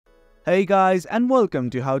Hey guys, and welcome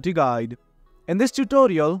to How to Guide. In this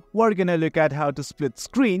tutorial, we're gonna look at how to split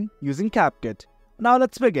screen using CapCut. Now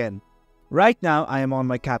let's begin. Right now I am on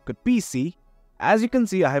my CapCut PC. As you can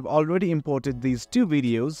see, I have already imported these two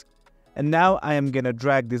videos, and now I am gonna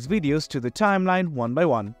drag these videos to the timeline one by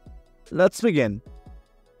one. Let's begin.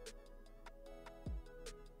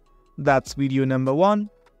 That's video number 1.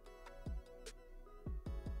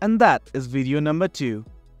 And that is video number 2.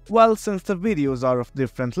 Well, since the videos are of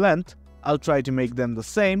different length, I'll try to make them the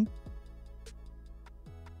same.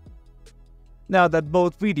 Now that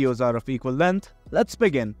both videos are of equal length, let's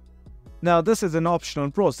begin. Now this is an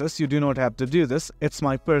optional process, you do not have to do this, it's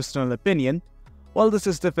my personal opinion. Well, this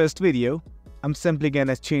is the first video. I'm simply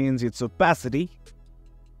gonna change its opacity.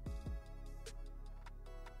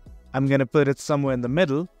 I'm gonna put it somewhere in the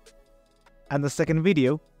middle. And the second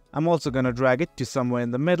video, I'm also gonna drag it to somewhere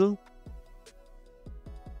in the middle.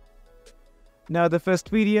 Now the first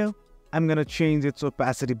video, I'm gonna change its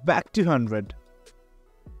opacity back to 100.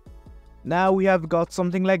 Now we have got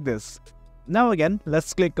something like this. Now again,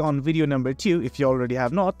 let's click on video number 2 if you already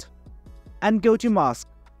have not. And go to mask.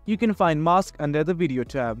 You can find mask under the video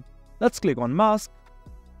tab. Let's click on mask.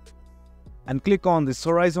 And click on this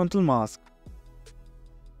horizontal mask.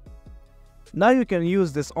 Now you can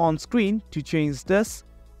use this on screen to change this.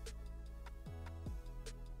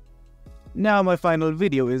 Now my final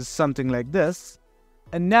video is something like this.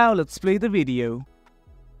 And now let's play the video.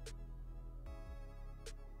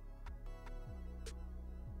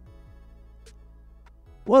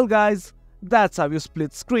 Well guys, that's how you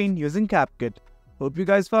split screen using CapCut. Hope you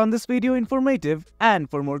guys found this video informative, and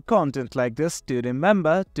for more content like this, do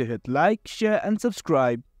remember to hit like, share and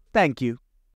subscribe. Thank you.